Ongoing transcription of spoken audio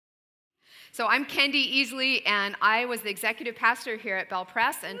So I'm Kendi Easley, and I was the executive pastor here at Bell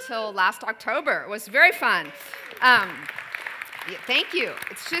Press until last October. It was very fun. Yeah, thank you.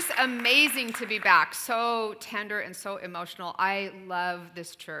 It's just amazing to be back. So tender and so emotional. I love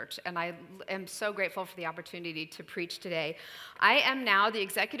this church, and I am so grateful for the opportunity to preach today. I am now the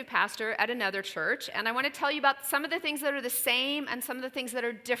executive pastor at another church, and I want to tell you about some of the things that are the same and some of the things that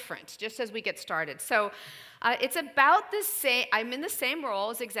are different, just as we get started. So it's about the same. I'm in the same role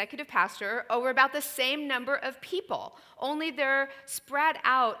as executive pastor over about the same number of people, only they're spread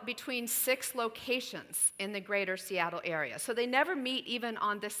out between 6 locations in the greater Seattle area. So they never meet even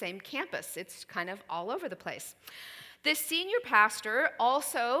on the same campus. It's kind of all over the place. The senior pastor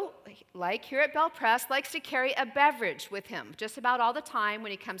also, like here at Bell Press, likes to carry a beverage with him just about all the time when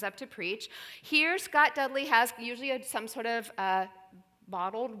he comes up to preach. Here, Scott Dudley has usually some sort of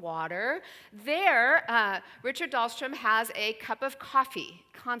bottled water. There, Richard Dahlstrom has a cup of coffee,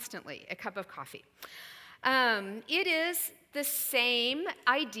 constantly a cup of coffee. It is the same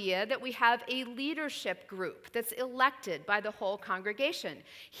idea that we have a leadership group that's elected by the whole congregation.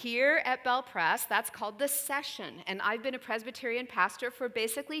 Here at Bell Press, that's called the session, and I've been a Presbyterian pastor for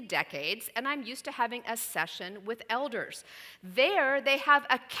basically decades, and I'm used to having a session with elders. There, they have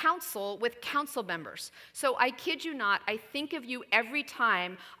a council with council members. So I kid you not, I think of you every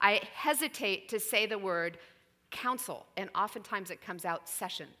time I hesitate to say the word council, and oftentimes it comes out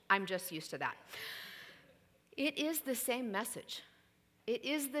session. I'm just used to that. It is the same message. It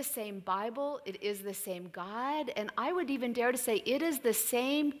is the same Bible. It is the same God. And I would even dare to say it is the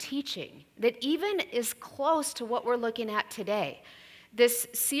same teaching that even is close to what we're looking at today. This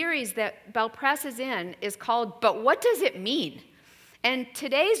series that Bell Press is in is called, But What Does It Mean? And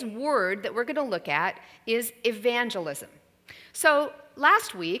today's word that we're going to look at is evangelism. So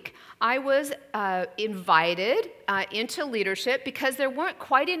last week, I was invited into leadership because there weren't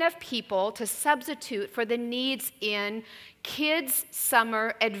quite enough people to substitute for the needs in Kids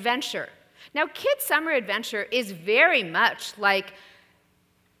Summer Adventure. Now, Kids Summer Adventure is very much like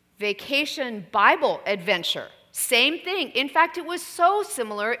Vacation Bible Adventure. Same thing. In fact, it was so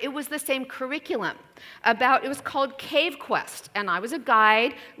similar, it was the same curriculum. It was called Cave Quest, and I was a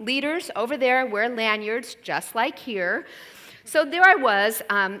guide. Leaders over there wear lanyards, just like here. So there I was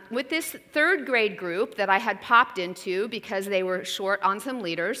with this 3rd grade group that I had popped into because they were short on some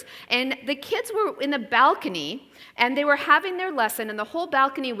leaders. And the kids were in the balcony, and they were having their lesson, and the whole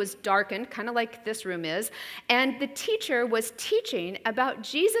balcony was darkened, kind of like this room is. And the teacher was teaching about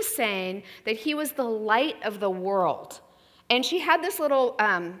Jesus saying that he was the light of the world. And she had this little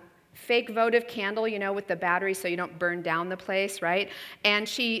fake votive candle, you know, with the battery so you don't burn down the place, right? And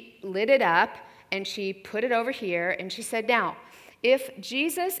she lit it up, and she put it over here, and she said, now, if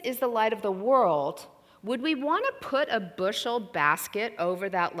Jesus is the light of the world, would we want to put a bushel basket over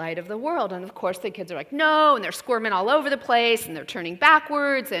that light of the world? And of course, the kids are like, no, and they're squirming all over the place, and they're turning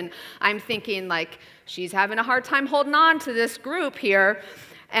backwards, and I'm thinking, like, she's having a hard time holding on to this group here.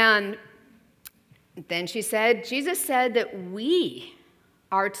 And then she said, Jesus said that we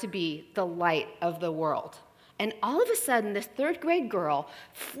are to be the light of the world. And all of a sudden, this 3rd grade girl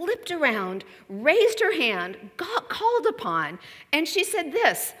flipped around, raised her hand, got called upon, and she said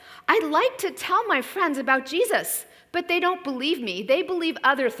this, I'd like to tell my friends about Jesus, but they don't believe me. They believe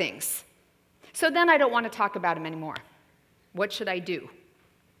other things. So then I don't want to talk about him anymore. What should I do?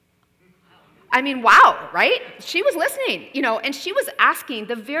 I mean, wow, right? She was listening, you know, and she was asking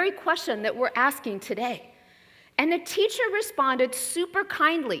the very question that we're asking today. And the teacher responded super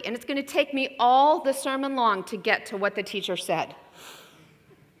kindly, and it's going to take me all the sermon long to get to what the teacher said.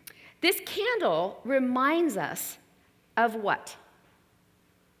 This candle reminds us of what?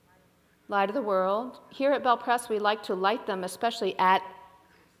 Light of the world. Here at Bell Press, we like to light them, especially at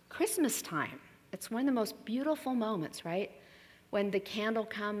Christmas time. It's one of the most beautiful moments, right? When the candle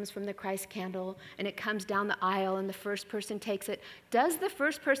comes from the Christ candle, and it comes down the aisle, and the first person takes it. Does the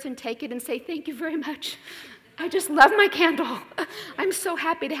first person take it and say, thank you very much? I just love my candle. I'm so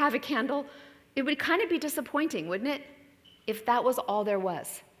happy to have a candle. It would kind of be disappointing, wouldn't it, if that was all there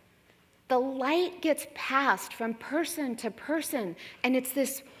was? The light gets passed from person to person, and it's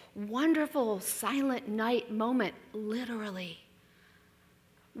this wonderful silent night moment, literally,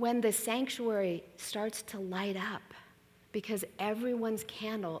 when the sanctuary starts to light up because everyone's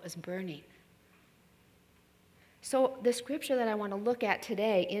candle is burning. So the scripture that I want to look at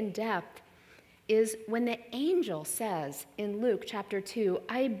today in depth is when the angel says in Luke chapter 2,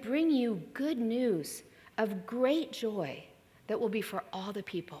 I bring you good news of great joy that will be for all the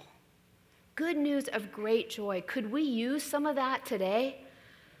people. Good news of great joy. Could we use some of that today?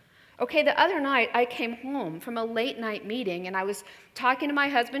 Okay, the other night I came home from a late night meeting and I was talking to my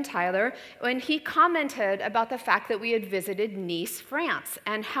husband Tyler when he commented about the fact that we had visited Nice, France,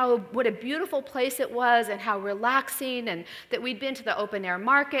 and what a beautiful place it was and how relaxing, and that we'd been to the open air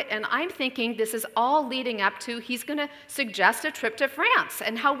market. And I'm thinking this is all leading up to he's going to suggest a trip to France,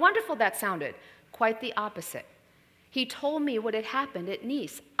 and how wonderful that sounded. Quite the opposite. He told me what had happened at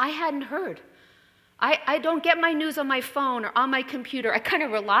Nice. I hadn't heard. I don't get my news on my phone or on my computer. I kind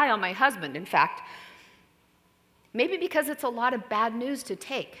of rely on my husband, in fact. Maybe because it's a lot of bad news to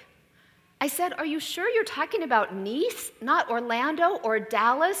take. I said, are you sure you're talking about Nice, not Orlando or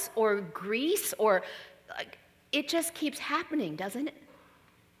Dallas or Greece? Or it just keeps happening, doesn't it?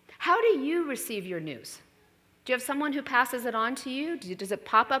 How do you receive your news? Do you have someone who passes it on to you? Does it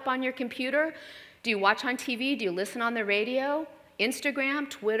pop up on your computer? Do you watch on TV? Do you listen on the radio? Instagram,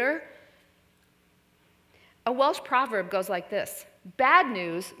 Twitter? A Welsh proverb goes like this: bad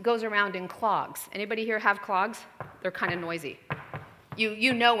news goes around in clogs. Anybody here have clogs? They're kind of noisy.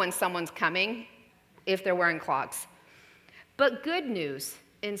 You know when someone's coming if they're wearing clogs. But good news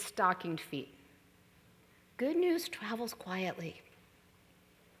in stockinged feet. Good news travels quietly.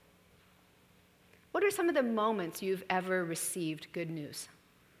 What are some of the moments you've ever received good news?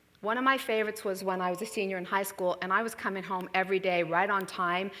 One of my favorites was when I was a senior in high school, and I was coming home every day right on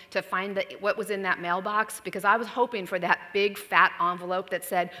time to find what was in that mailbox, because I was hoping for that big, fat envelope that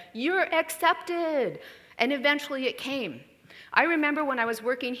said, "You're accepted." And eventually it came. I remember when I was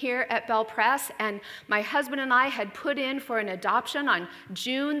working here at Bell Press, and my husband and I had put in for an adoption on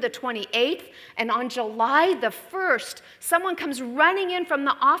June the 28th, and on July the 1st, someone comes running in from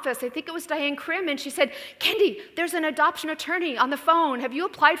the office. I think it was Diane Krim, and she said, "Kendi, there's an adoption attorney on the phone. Have you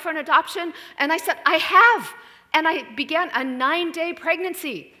applied for an adoption?" And I said, "I have." And I began a 9-day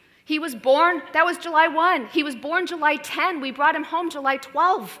pregnancy. He was born, that was July 1. He was born July 10. We brought him home July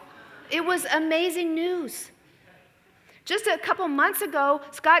 12. It was amazing news. Just a couple months ago,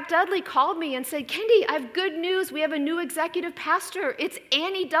 Scott Dudley called me and said, "Kendi, I have good news. We have a new executive pastor. It's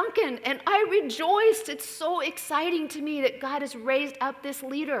Annie Duncan." And I rejoiced. It's so exciting to me that God has raised up this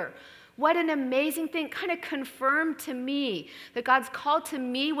leader. What an amazing thing. Kind of confirmed to me that God's call to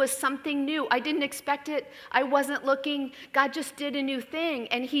me was something new. I didn't expect it. I wasn't looking. God just did a new thing.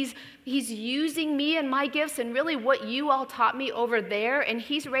 And he's using me and my gifts and really what you all taught me over there. And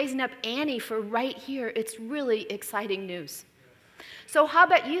he's raising up Annie for right here. It's really exciting news. So how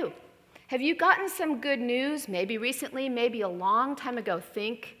about you? Have you gotten some good news? Maybe recently, maybe a long time ago.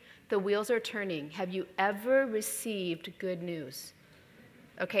 Think the wheels are turning. Have you ever received good news?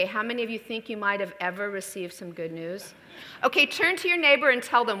 Okay, how many of you think you might have ever received some good news? Okay, turn to your neighbor and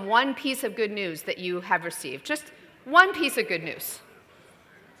tell them one piece of good news that you have received. Just one piece of good news.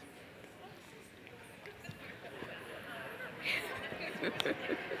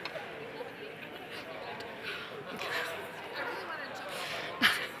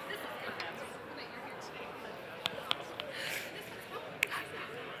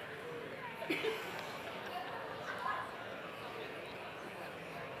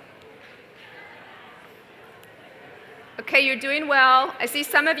 Okay, you're doing well. I see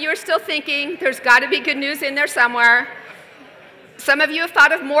some of you are still thinking there's got to be good news in there somewhere. Some of you have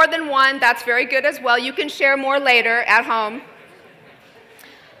thought of more than one. That's very good as well. You can share more later at home.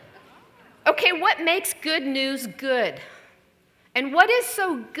 Okay, what makes good news good? And what is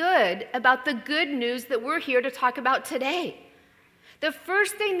so good about the good news that we're here to talk about today? The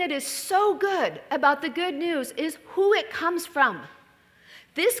first thing that is so good about the good news is who it comes from.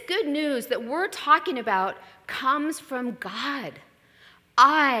 This good news that we're talking about comes from God.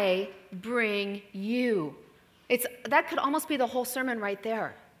 I bring you. That could almost be the whole sermon right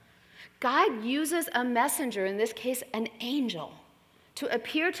there. God uses a messenger, in this case an angel, to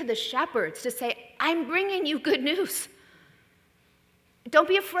appear to the shepherds to say, "I'm bringing you good news. Don't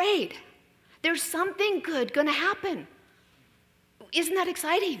be afraid. There's something good going to happen." Isn't that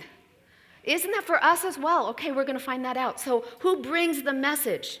exciting? Isn't that for us as well? Okay, we're going to find that out. So who brings the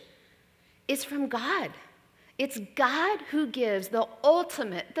message? It's from God. It's God who gives the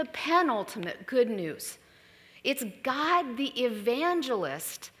ultimate, the penultimate good news. It's God, the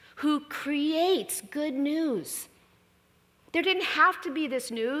evangelist, who creates good news. There didn't have to be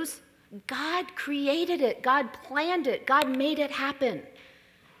this news. God created it. God planned it. God made it happen.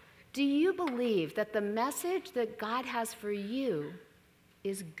 Do you believe that the message that God has for you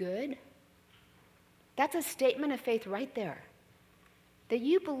is good? That's a statement of faith right there. That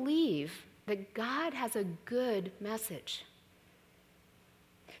you believe that God has a good message.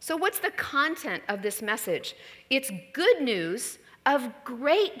 So what's the content of this message? It's good news of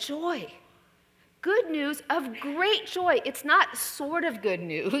great joy. Good news of great joy. It's not sort of good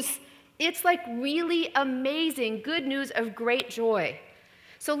news. It's like really amazing good news of great joy.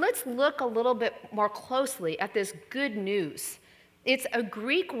 So let's look a little bit more closely at this good news. It's a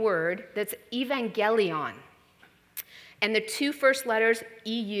Greek word that's evangelion. And the two first letters,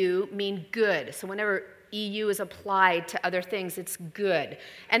 EU, mean good. So whenever EU is applied to other things, it's good.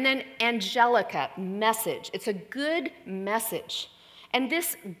 And then angelica, message. It's a good message. And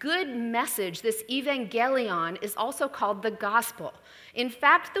this good message, this evangelion, is also called the gospel. In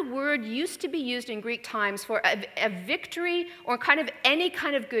fact, the word used to be used in Greek times for a victory or kind of any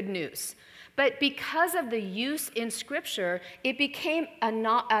kind of good news. But because of the use in Scripture, it became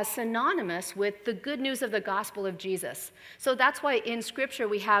synonymous with the good news of the gospel of Jesus. So that's why in Scripture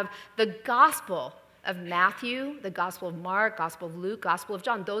we have the gospel of Matthew, the gospel of Mark, gospel of Luke, gospel of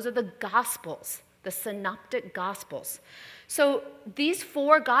John. Those are the gospels, the synoptic gospels. So these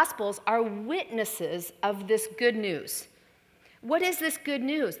four gospels are witnesses of this good news. What is this good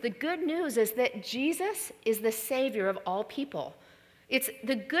news? The good news is that Jesus is the Savior of all people. It's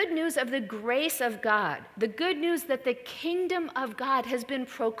the good news of the grace of God, the good news that the kingdom of God has been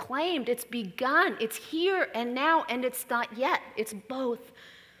proclaimed. It's begun. It's here and now, and it's not yet. It's both.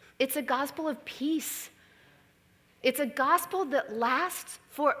 It's a gospel of peace. It's a gospel that lasts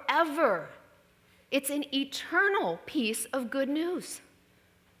forever. It's an eternal piece of good news.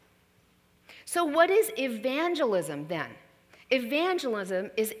 So what is evangelism then? Evangelism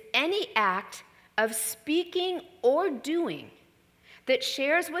is any act of speaking or doing that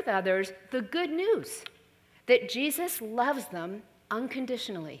shares with others the good news that Jesus loves them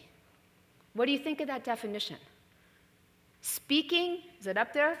unconditionally. What do you think of that definition? Speaking, is it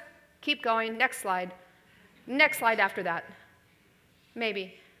up there? Keep going, next slide. Next slide after that.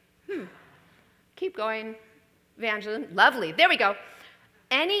 Maybe. Keep going. Evangelism, lovely, there we go.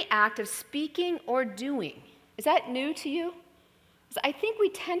 Any act of speaking or doing. Is that new to you? I think we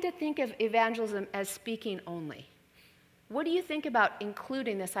tend to think of evangelism as speaking only. What do you think about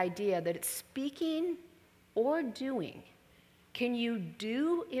including this idea that it's speaking or doing? Can you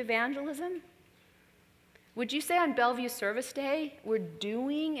do evangelism? Would you say on Bellevue Service Day, we're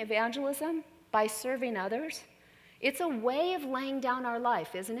doing evangelism by serving others? It's a way of laying down our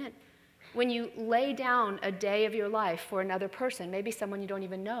life, isn't it? When you lay down a day of your life for another person, maybe someone you don't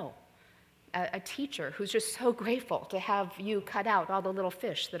even know, a teacher who's just so grateful to have you cut out all the little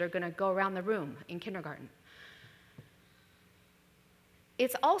fish that are going to go around the room in kindergarten.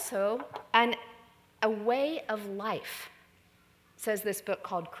 It's also a way of life, says this book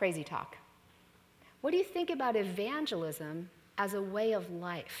called Crazy Talk. What do you think about evangelism as a way of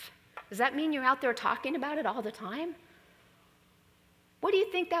life? Does that mean you're out there talking about it all the time? What do you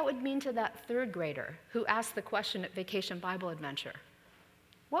think that would mean to that third grader who asked the question at Vacation Bible Adventure?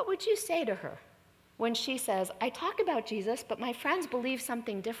 What would you say to her when she says, I talk about Jesus, but my friends believe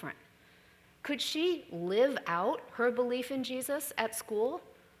something different? Could she live out her belief in Jesus at school?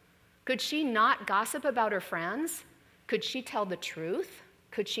 Could she not gossip about her friends? Could she tell the truth?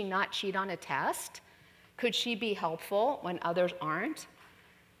 Could she not cheat on a test? Could she be helpful when others aren't?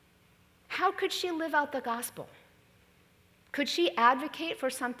 How could she live out the gospel? Could she advocate for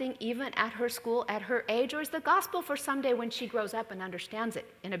something even at her school, at her age, or is the gospel for someday when she grows up and understands it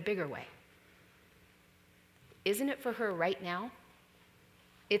in a bigger way? Isn't it for her right now?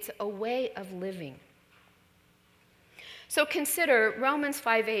 It's a way of living. So consider Romans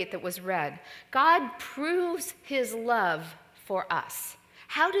 5:8 that was read. God proves his love for us.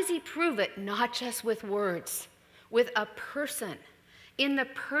 How does he prove it? Not just with words, with a person. In the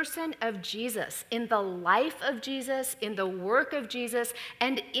person of Jesus, in the life of Jesus, in the work of Jesus,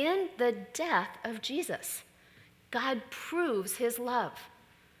 and in the death of Jesus. God proves his love.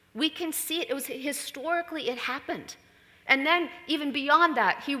 We can see it. It was historically, it happened. And then even beyond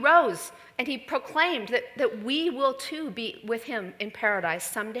that, he rose and he proclaimed that we will too be with him in paradise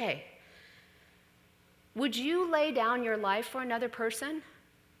someday. Would you lay down your life for another person?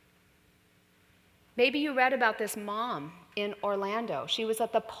 Maybe you read about this mom in Orlando. She was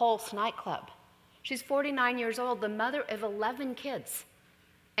at the Pulse nightclub. She's 49 years old, the mother of 11 kids.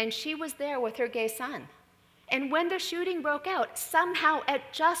 And she was there with her gay son. And when the shooting broke out, somehow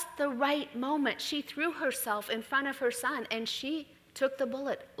at just the right moment, she threw herself in front of her son and she took the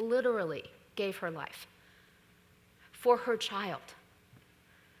bullet, literally gave her life for her child.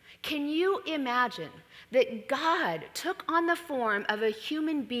 Can you imagine that God took on the form of a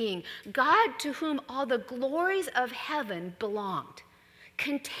human being, God to whom all the glories of heaven belonged,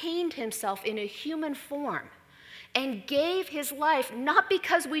 contained himself in a human form and gave his life not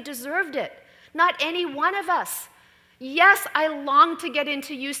because we deserved it, not any one of us. Yes, I longed to get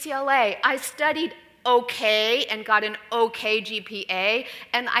into UCLA. I studied okay and got an okay GPA,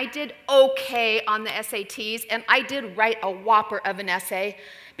 and I did okay on the SATs, and I did write a whopper of an essay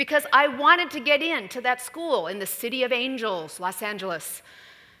because I wanted to get into that school in the City of Angels, Los Angeles.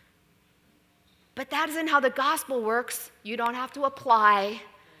 But that isn't how the gospel works. You don't have to apply.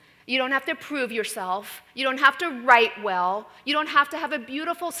 You don't have to prove yourself. You don't have to write well. You don't have to have a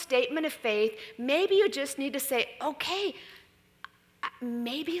beautiful statement of faith. Maybe you just need to say, okay,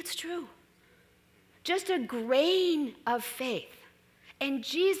 maybe it's true. Just a grain of faith. And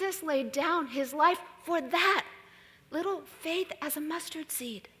Jesus laid down his life for that little faith as a mustard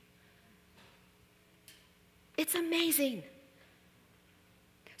seed. It's amazing.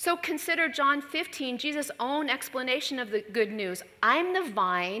 So consider John 15, Jesus' own explanation of the good news. I'm the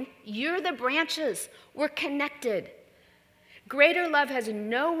vine, you're the branches, we're connected. Greater love has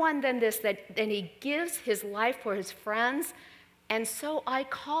no one than this, than he gives his life for his friends, and so I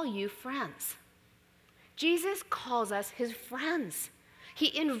call you friends. Jesus calls us his friends.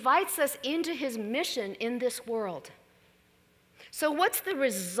 He invites us into his mission in this world. So what's the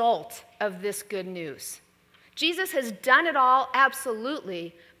result of this good news? Jesus has done it all,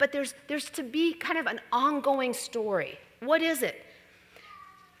 absolutely, but there's to be kind of an ongoing story. What is it?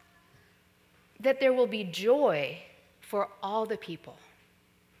 That there will be joy for all the people.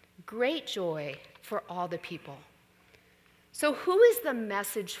 Great joy for all the people. So who is the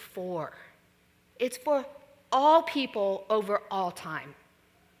message for? It's for all people over all time.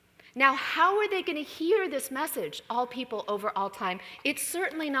 Now, how are they going to hear this message, all people over all time? It's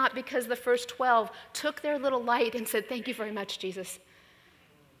certainly not because the first 12 took their little light and said, thank you very much, Jesus.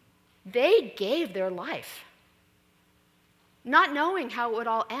 They gave their life, not knowing how it would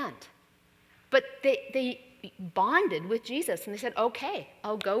all end. But they bonded with Jesus, and they said, okay,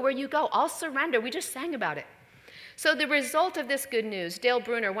 I'll go where you go. I'll surrender. We just sang about it. So the result of this good news, Dale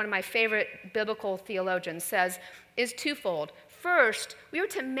Bruner, one of my favorite biblical theologians, says, is twofold. First, we are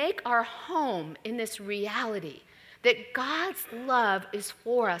to make our home in this reality that God's love is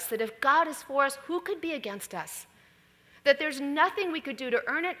for us, that if God is for us, who could be against us? That there's nothing we could do to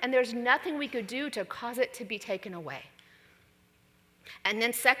earn it, and there's nothing we could do to cause it to be taken away. And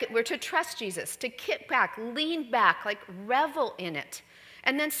then second, we're to trust Jesus, to kick back, lean back, like revel in it.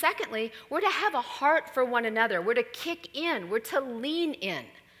 And then secondly, we're to have a heart for one another. We're to kick in. We're to lean in.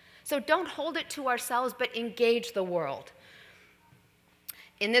 So don't hold it to ourselves, but engage the world.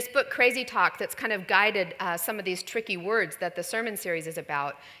 In this book, Crazy Talk, that's kind of guided some of these tricky words that the sermon series is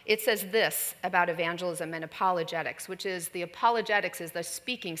about, it says this about evangelism and apologetics, which is the apologetics is the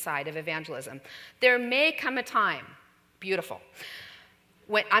speaking side of evangelism. There may come a time, beautiful,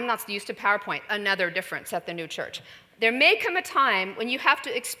 when I'm not used to PowerPoint, another difference at the new church. There may come a time when you have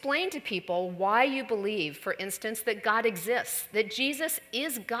to explain to people why you believe, for instance, that God exists, that Jesus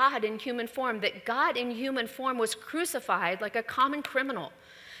is God in human form, that God in human form was crucified like a common criminal,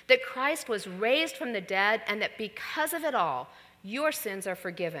 that Christ was raised from the dead, and that because of it all, your sins are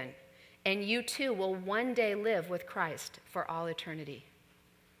forgiven, and you too will one day live with Christ for all eternity.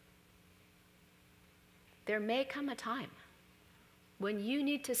 There may come a time when you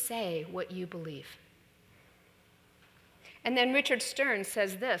need to say what you believe. And then Richard Stearns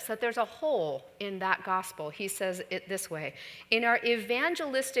says this, that there's a hole in that gospel. He says it this way: in our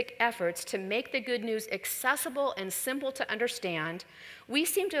evangelistic efforts to make the good news accessible and simple to understand, we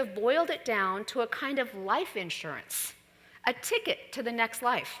seem to have boiled it down to a kind of life insurance, a ticket to the next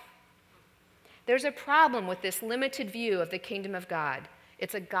life. There's a problem with this limited view of the kingdom of God.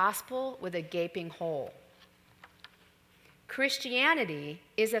 It's a gospel with a gaping hole. Christianity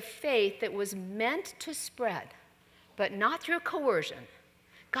is a faith that was meant to spread, but not through coercion.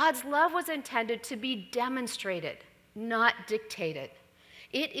 God's love was intended to be demonstrated, not dictated.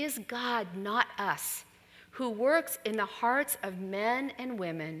 It is God, not us, who works in the hearts of men and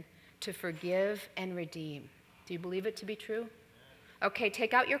women to forgive and redeem. Do you believe it to be true? Okay,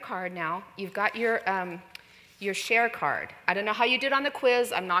 take out your card now. You've got your share card. I don't know how you did on the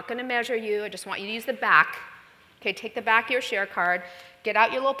quiz. I'm not going to measure you. I just want you to use the back. Okay, take the back of your share card. Get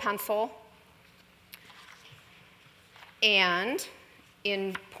out your little pencil. And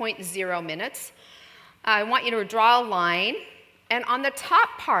in 0.0 minutes, I want you to draw a line, and on the top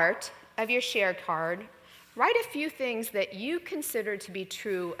part of your share card, write a few things that you consider to be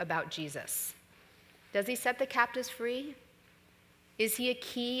true about Jesus. Does he set the captives free? Is he a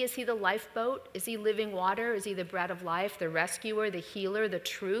key? Is he the lifeboat? Is he living water? Is he the bread of life, the rescuer, the healer, the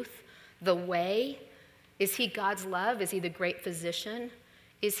truth, the way? Is he God's love? Is he the great physician?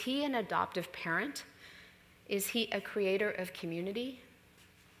 Is he an adoptive parent? Is he a creator of community?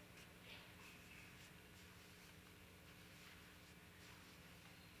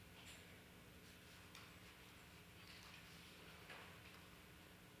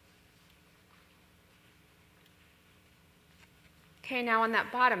 Okay, now on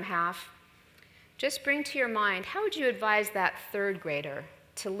that bottom half, just bring to your mind, how would you advise that third grader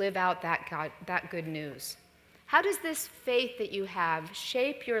to live out that good news? How does this faith that you have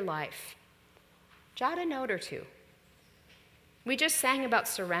shape your life? Jot a note or two. We just sang about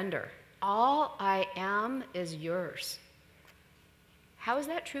surrender. All I am is yours. How is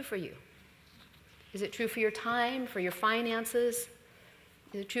that true for you? Is it true for your time, for your finances?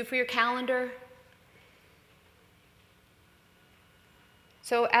 Is it true for your calendar?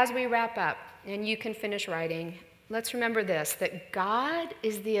 So as we wrap up, and you can finish writing, let's remember this, that God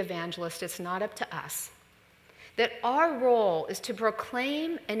is the evangelist. It's not up to us. That our role is to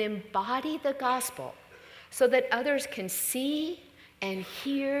proclaim and embody the gospel so that others can see and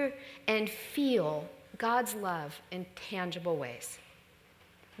hear and feel God's love in tangible ways.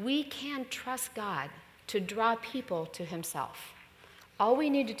 We can trust God to draw people to himself. All we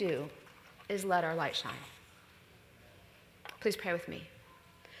need to do is let our light shine. Please pray with me.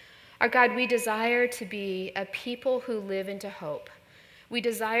 Our God, we desire to be a people who live into hope. We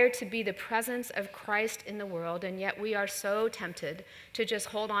desire to be the presence of Christ in the world, and yet we are so tempted to just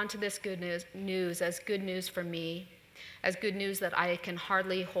hold on to this good news as good news for me, as good news that I can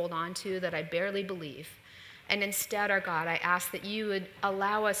hardly hold on to, that I barely believe. And instead, our God, I ask that you would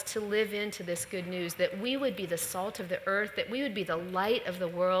allow us to live into this good news, that we would be the salt of the earth, that we would be the light of the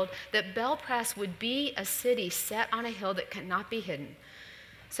world, that Belle Press would be a city set on a hill that cannot be hidden.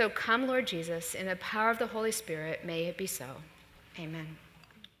 So come, Lord Jesus, in the power of the Holy Spirit, may it be so. Amen.